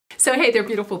So hey there,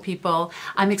 beautiful people.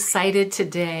 I'm excited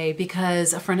today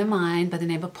because a friend of mine by the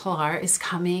name of Pilar is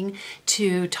coming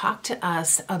to talk to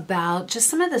us about just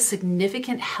some of the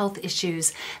significant health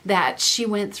issues that she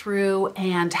went through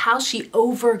and how she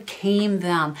overcame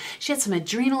them. She had some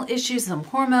adrenal issues, some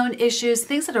hormone issues,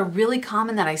 things that are really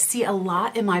common that I see a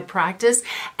lot in my practice,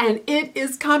 and it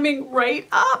is coming right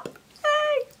up.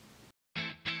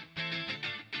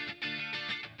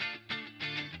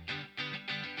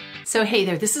 So hey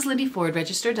there, this is Lindy Ford,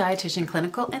 registered dietitian,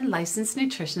 clinical and licensed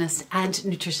nutritionist and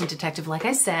nutrition detective. Like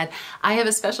I said, I have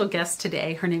a special guest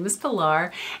today. Her name is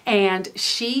Pilar, and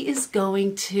she is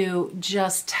going to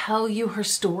just tell you her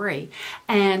story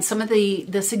and some of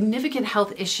the significant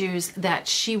health issues that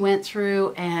she went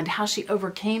through and how she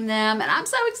overcame them. And I'm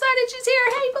so excited she's here.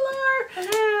 Hey, Pilar.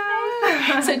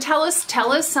 Hello. So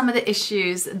tell us some of the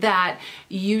issues that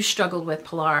you struggled with,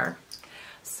 Pilar.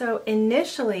 So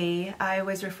initially, I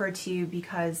was referred to you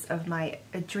because of my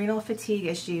adrenal fatigue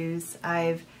issues.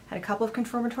 I've had a couple of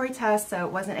confirmatory tests, so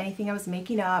it wasn't anything I was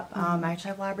making up. I actually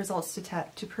have lab results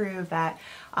to prove that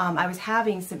I was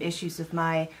having some issues with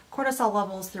my cortisol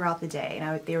levels throughout the day.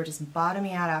 And they were just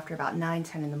bottoming out after about 9,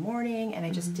 10 in the morning, and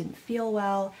I just didn't feel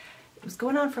well. It was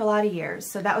going on for a lot of years,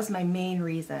 so that was my main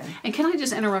reason. And can I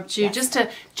just interrupt you? Yes.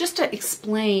 just to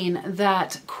explain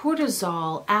that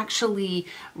cortisol actually,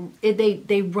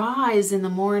 they rise in the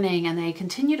morning and they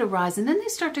continue to rise, and then they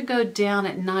start to go down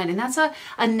at night, and that's a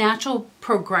natural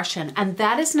progression, and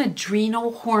that is an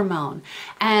adrenal hormone.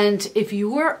 And if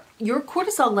your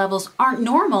cortisol levels aren't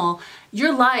normal,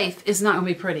 your life is not going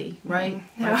to be pretty, right?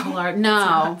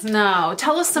 No. No.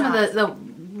 Tell us some of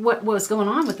what was going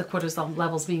on with the cortisol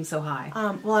levels being so high.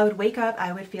 Well, I would wake up,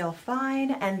 I would feel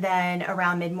fine, and then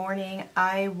around mid-morning,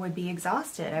 I would be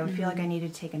exhausted. I would feel like I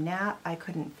needed to take a nap. I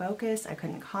couldn't focus. I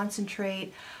couldn't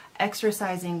concentrate.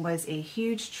 Exercising was a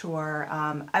huge chore.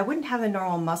 I wouldn't have a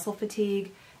normal muscle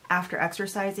fatigue after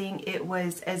exercising. It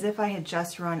was as if I had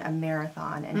just run a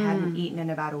marathon and hadn't eaten in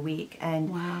about a week.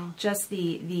 And just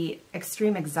the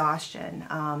extreme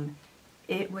exhaustion.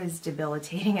 It was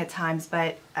debilitating at times,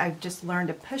 but I've just learned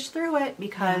to push through it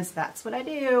because that's what I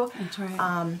do. That's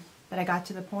right. But I got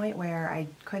to the point where I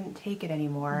couldn't take it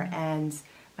anymore, and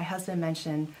my husband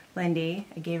mentioned Lindy.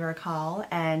 I gave her a call,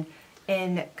 and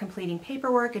in completing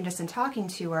paperwork and just in talking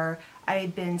to her, I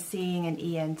had been seeing an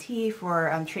ENT for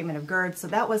treatment of GERD, so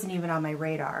that wasn't even on my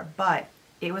radar, but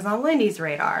it was on Lindy's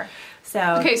radar.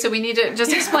 Okay, so we need to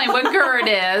just explain what GERD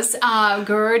is.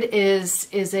 GERD is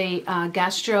a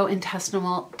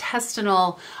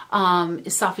gastrointestinal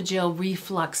esophageal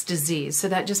reflux disease. So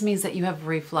that just means that you have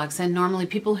reflux. And normally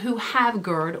people who have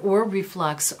GERD or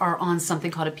reflux are on something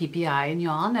called a PPI. And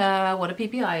you all know what a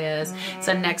PPI is. It's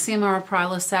a Nexium or a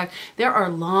Prilosec. There are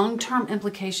long-term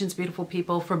implications, beautiful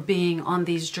people, for being on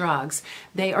these drugs.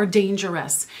 They are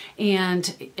dangerous. And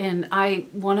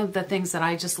one of the things that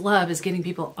I just love is getting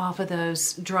people off of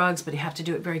those drugs, but you have to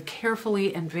do it very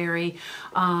carefully and very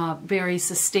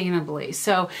sustainably.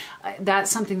 So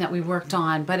that's something that we worked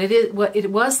on, but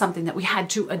it was something that we had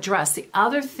to address. The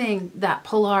other thing that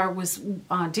Pilar was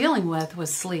dealing with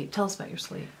was sleep. Tell us about your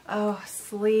sleep. Oh,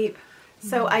 sleep.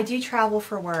 So I do travel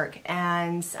for work,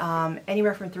 and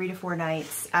anywhere from 3 to 4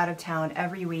 nights out of town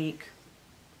every week,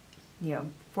 you know,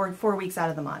 4 weeks out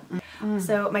of the month.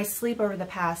 So my sleep over the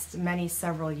past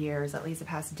several years, at least the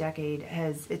past decade,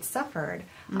 it's suffered.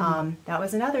 That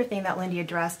was another thing that Lindy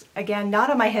addressed. Again,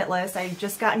 not on my hit list. I've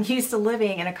just gotten used to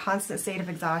living in a constant state of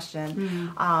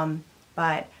exhaustion.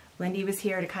 But Lindy was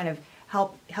here to kind of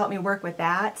help me work with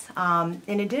that.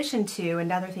 In addition to,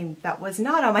 another thing that was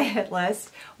not on my hit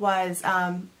list was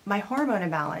my hormone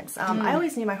imbalance. I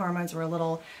always knew my hormones were a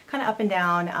little kind of up and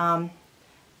down.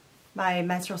 My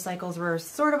menstrual cycles were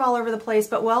sort of all over the place,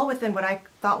 but well within what I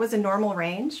thought was a normal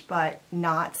range, but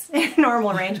not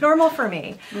normal range. Normal for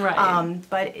me, right?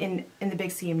 But in the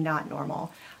big scheme, not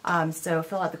normal. So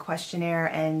fill out the questionnaire,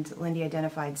 and Lindy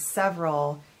identified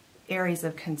several areas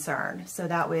of concern. So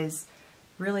that was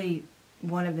really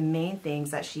one of the main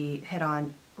things that she hit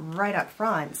on right up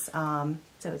front. So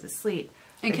it was sleep.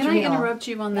 And can I interrupt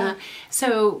you on that?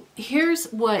 So here's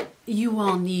what you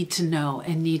all need to know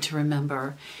and need to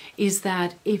remember is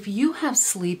that if you have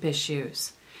sleep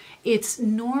issues, it's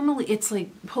like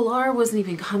Pilar wasn't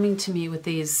even coming to me with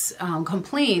these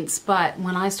complaints, but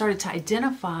when I started to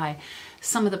identify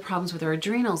some of the problems with her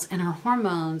adrenals and her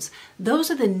hormones,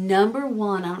 those are the #1,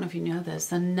 I don't know if you know this,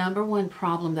 the #1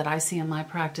 problem that I see in my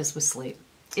practice with sleep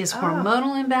is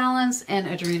hormonal imbalance and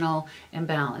adrenal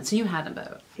imbalance. And you had them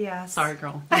both. Yes. Sorry,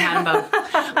 girl. I had them both.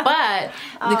 But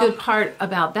the good part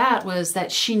about that was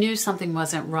that she knew something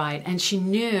wasn't right, and she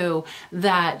knew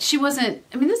that she wasn't.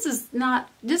 I mean, this is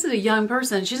a young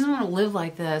person. She doesn't want to live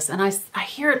like this, and I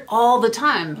hear it all the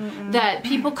time that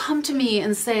people come to me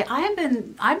and say, I've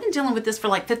been dealing with this for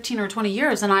like 15 or 20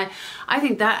 years, and I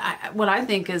think that what I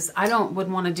think is wouldn't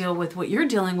want to deal with what you're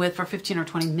dealing with for 15 or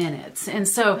 20 minutes, and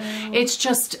so it's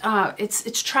just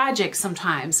it's tragic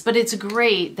sometimes, but it's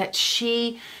great that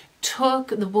she took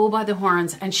the bull by the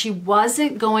horns, and she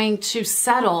wasn't going to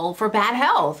settle for bad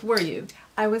health, were you?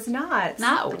 I was not.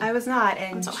 No. I was not,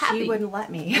 and so she wouldn't let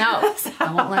me. No,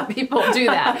 I won't let people do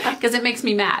that because it makes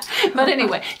me mad. But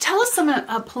anyway, tell us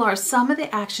Pilar, some of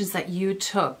the actions that you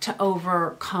took to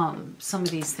overcome some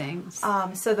of these things.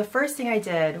 So the first thing I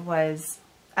did was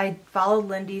I followed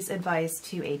Lindy's advice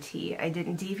to a T. I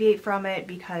didn't deviate from it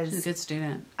because she's a good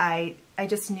student. I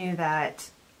just knew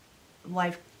that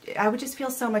I would just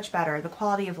feel so much better. The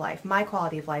quality of life, my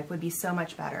quality of life would be so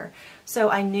much better.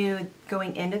 So I knew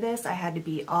going into this, I had to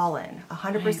be all in,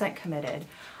 100% committed.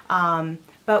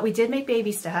 But we did make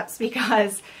baby steps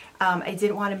because I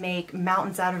didn't want to make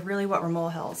mountains out of really what were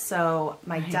molehills. So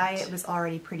my diet was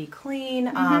already pretty clean.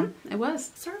 It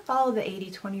was. Sort of follow the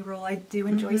 80-20 rule. I do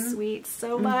enjoy sweets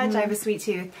so much. I have a sweet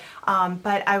tooth.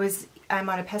 But I'm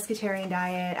on a pescatarian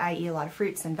diet. I eat a lot of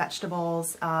fruits and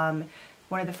vegetables.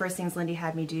 One of the first things Lindy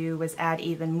had me do was add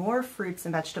even more fruits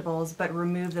and vegetables, but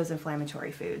remove those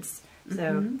inflammatory foods.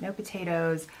 So no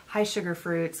potatoes, high sugar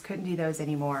fruits, couldn't do those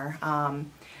anymore.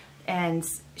 And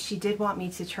she did want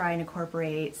me to try and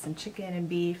incorporate some chicken and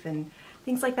beef and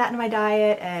things like that in my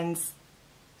diet, and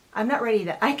I'm not ready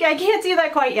to, I can't do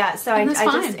that quite yet. So I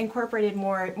just incorporated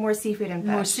more seafood and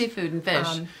fish. More seafood and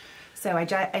fish. So I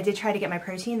did try to get my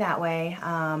protein that way,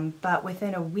 but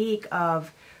within a week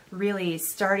of really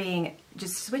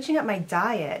just switching up my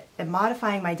diet and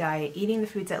modifying my diet, eating the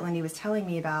foods that Lindy was telling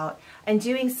me about, and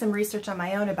doing some research on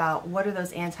my own about what are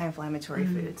those anti-inflammatory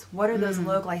foods, what are those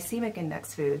low glycemic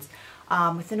index foods.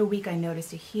 Within a week I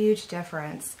noticed a huge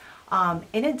difference.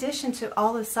 In addition to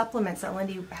all the supplements that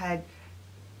Lindy had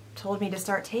told me to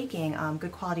start taking,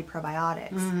 good quality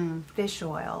probiotics, fish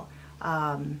oil,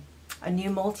 a new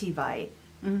multivite,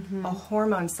 a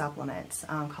hormone supplement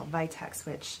called Vitex,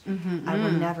 which I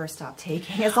will never stop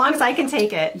taking as long as I can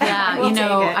take it. Yeah,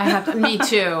 I have. Me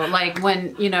too. Like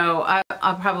when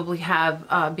I'll probably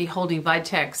be holding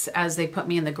Vitex as they put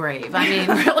me in the grave. I mean,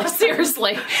 really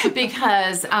seriously,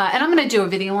 because and I'm going to do a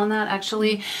video on that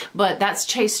actually. But that's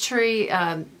chaste tree.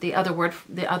 The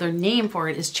other name for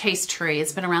it is chaste tree.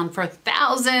 It's been around for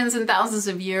thousands and thousands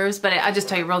of years. But I just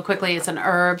tell you real quickly, it's an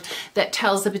herb that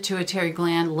tells the pituitary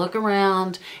gland, look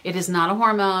around. It is not a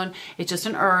hormone. It's just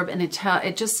an herb, and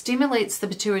it just stimulates the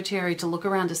pituitary to look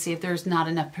around to see if there's not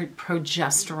enough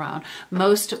progesterone.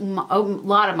 A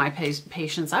lot of my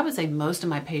patients, I would say most of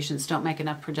my patients, don't make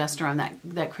enough progesterone.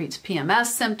 That creates PMS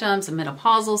symptoms and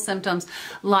menopausal symptoms,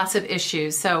 lots of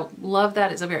issues. So love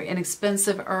that. It's a very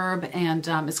inexpensive herb, and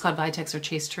it's called Vitex or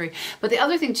chaste tree. But the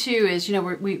other thing too is,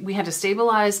 we had to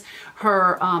stabilize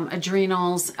her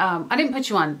adrenals. I didn't put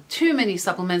you on too many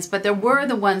supplements, but there were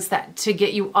the ones that to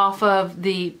get you off of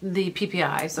the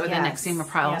PPIs or the Nexium or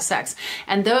Prilosec,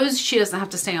 and those she doesn't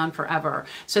have to stay on forever.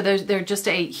 So they're just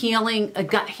a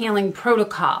gut healing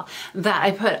protocol that I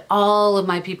put all of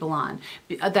my people on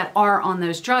that are on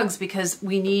those drugs, because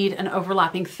we need an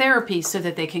overlapping therapy so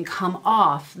that they can come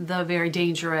off the very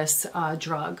dangerous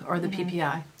drug or the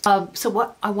PPI. So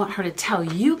what I want her to tell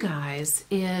you guys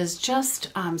is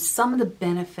just some of the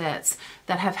benefits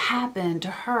that have happened to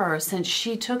her since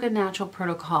she took a natural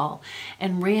protocol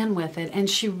and ran with it. And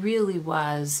she really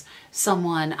was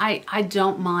someone, I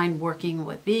don't mind working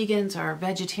with vegans or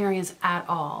vegetarians at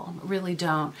all, really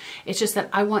don't. It's just that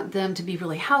I want them to be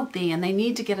really healthy, and they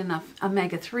need to get enough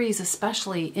omega-3s,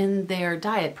 especially in their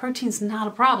diet. Protein's not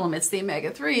a problem. It's the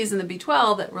omega-3s and the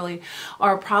B12 that really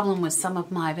are a problem with some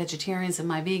of my vegetarians and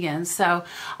my vegans.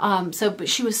 But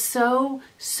she was so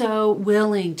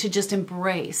willing to just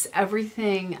embrace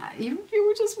everything. You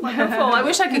were just wonderful. I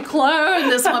wish I could clone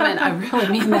this woman. I really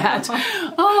mean that.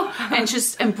 And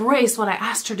just embrace what I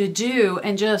asked her to do,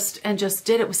 and just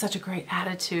did it with such a great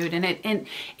attitude, and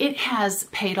it has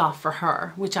paid off for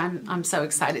her, which I'm so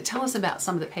excited. Tell us about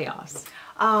some of the payoffs.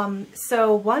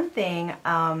 So one thing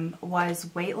was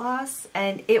weight loss,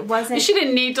 and it wasn't. She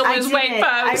didn't need to lose weight,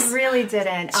 folks. I really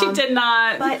didn't. She did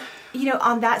not. But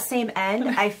on that same end,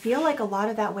 I feel like a lot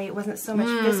of that weight wasn't so much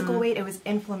physical weight; it was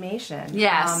inflammation.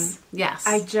 Yes, yes.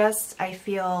 I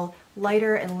feel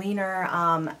lighter and leaner,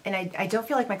 and I don't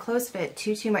feel like my clothes fit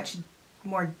too much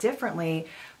more differently.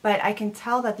 But I can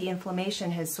tell that the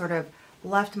inflammation has sort of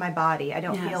left my body. I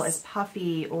don't Yes. feel as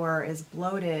puffy or as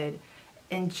bloated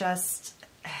and just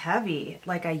heavy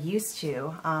like I used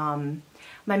to.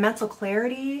 My mental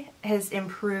clarity has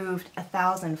improved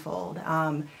 1,000-fold.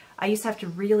 I used to have to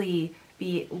really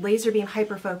be laser beam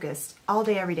hyper focused all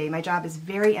day, every day. My job is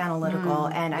very analytical,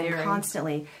 and I'm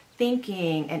constantly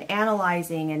thinking and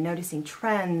analyzing and noticing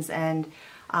trends. And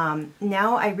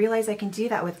now I realize I can do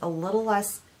that with a little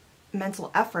less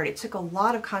mental effort. It took a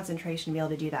lot of concentration to be able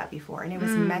to do that before, and it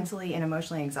was mentally and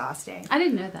emotionally exhausting. I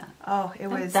didn't know that. Oh, it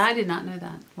was. I did not know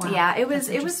that. Wow. Yeah, it was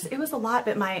a lot,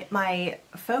 but my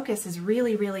focus has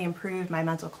really improved. My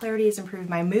mental clarity has improved.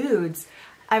 My moods.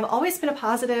 I've always been a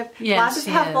positive, glass is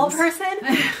half full person,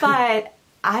 but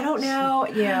I don't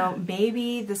know,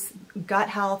 maybe this gut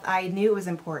health, I knew it was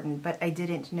important, but I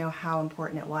didn't know how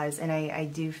important it was, and I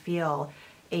do feel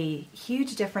a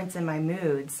huge difference in my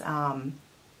moods.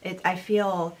 I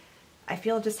feel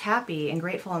just happy and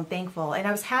grateful and thankful, and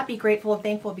I was happy, grateful, and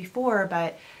thankful before,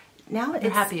 but now it's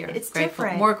happier. It's grateful,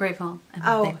 different. more grateful. And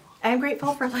more thankful. I'm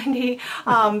grateful for Lindy,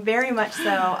 very much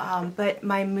so. But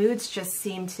my moods just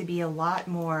seem to be a lot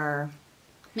more,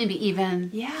 maybe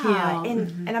even. Yeah,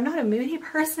 and I'm not a moody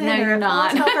person. No, you're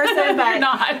not. Person, but you're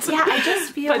not. Yeah, I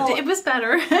just feel. But it was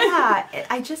better. Yeah,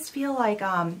 I just feel like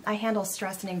I handle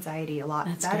stress and anxiety a lot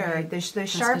better. There's those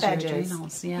sharp edges.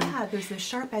 Adrenals, yeah, those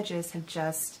sharp edges have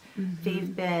just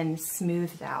they've been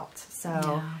smoothed out. So.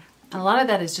 Yeah. A lot of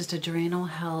that is just adrenal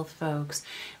health, folks.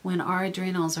 When our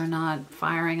adrenals are not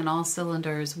firing on all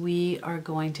cylinders, we are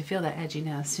going to feel that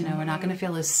edginess. We're not going to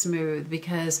feel as smooth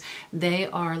because they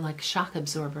are like shock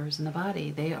absorbers in the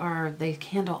body. They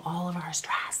handle all of our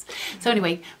stress. So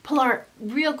anyway, Pilar,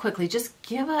 real quickly, just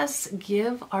give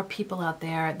our people out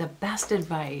there the best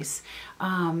advice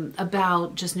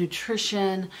about just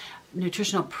nutrition,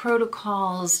 nutritional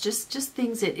protocols, just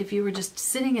things that if you were just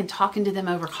sitting and talking to them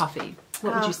over coffee,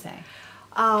 what would you say?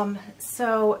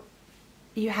 So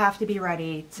you have to be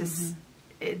ready to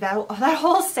that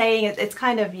whole saying. It's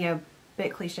kind of a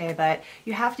bit cliche, but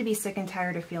you have to be sick and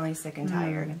tired of feeling sick and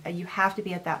tired. You have to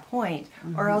be at that point,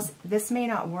 or else this may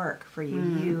not work for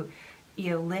you.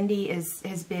 Lindy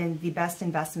has been the best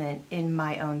investment in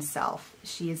my own self.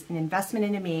 She is an investment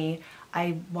into me.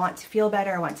 I want to feel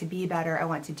better. I want to be better. I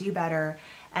want to do better,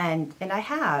 and I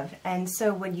have. And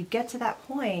so when you get to that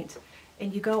point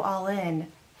and you go all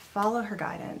in, follow her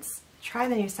guidance. Try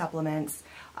the new supplements.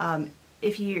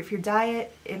 If your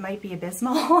diet, it might be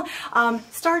abysmal,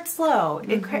 start slow.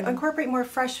 Incorporate more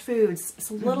fresh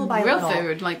foods, little by little. Real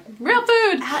food, like real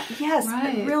food. Yes,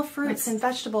 real fruits and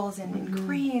vegetables and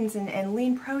greens and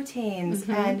lean proteins.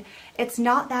 And it's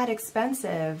not that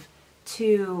expensive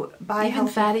to buy even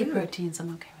fatty food. Proteins.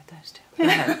 I'm okay with those too.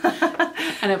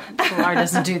 I know Pilar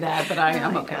doesn't do that, but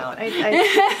I'm okay.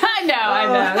 I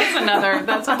know.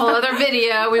 That's a whole other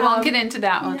video. We won't get into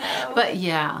that one. No. But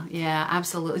yeah,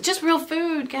 absolutely. Just real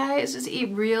food, guys. Just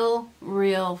eat real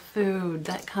food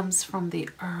that comes from the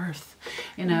earth,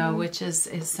 which is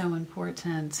so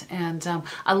important. And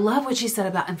I love what she said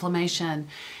about inflammation.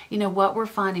 What we're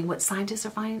finding, what scientists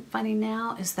are finding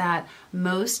now is that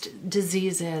most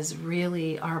diseases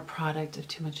really are a product of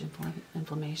too much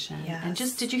inflammation. Yes. And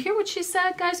did you hear what she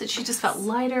said, guys? That she just felt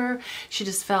lighter. She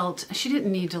just felt, she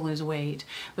didn't need to lose weight,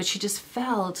 but she just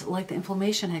felt like the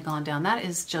inflammation had gone down. That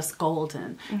is just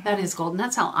golden. That is golden.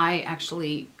 That's how I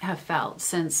actually have felt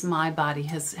since my body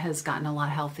has gotten a lot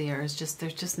healthier. It's just,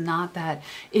 there's just not that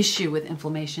issue with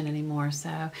inflammation anymore.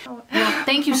 So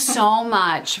thank you so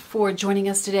much for joining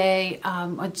us today.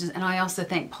 And I also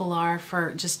thank Pilar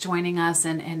for just joining us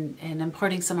and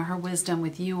imparting some of her wisdom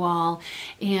with you all.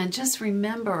 And just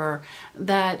remember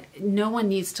that no one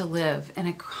needs to live in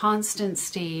a constant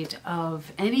state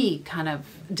of any kind of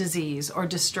disease or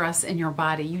distress in your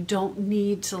body. You don't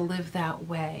need to live that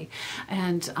way.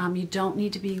 And you don't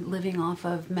need to be living off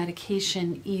of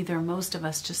medication either. Most of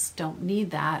us just don't need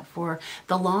that for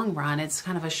the long run. It's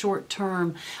kind of a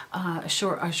short-term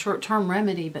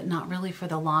remedy, but not really for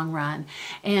the long run.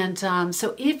 And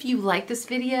so if you like this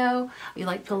video, you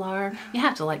like Pilar, you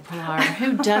have to like Pilar.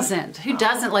 Who doesn't? Who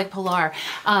doesn't like Pilar?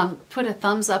 Put a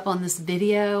thumbs up on this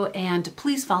video, and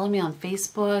please follow me on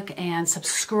Facebook and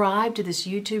subscribe to this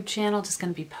YouTube channel. Just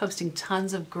going to be posting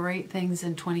tons of great things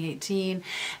in 2018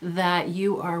 that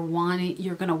you're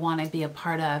going to want to be a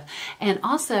part of. And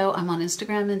also I'm on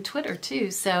Instagram and Twitter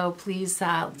too, so please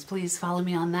follow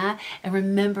me on that. And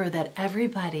remember that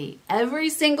every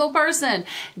single person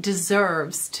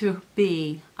deserves to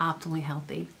be optimally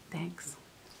healthy. Thanks.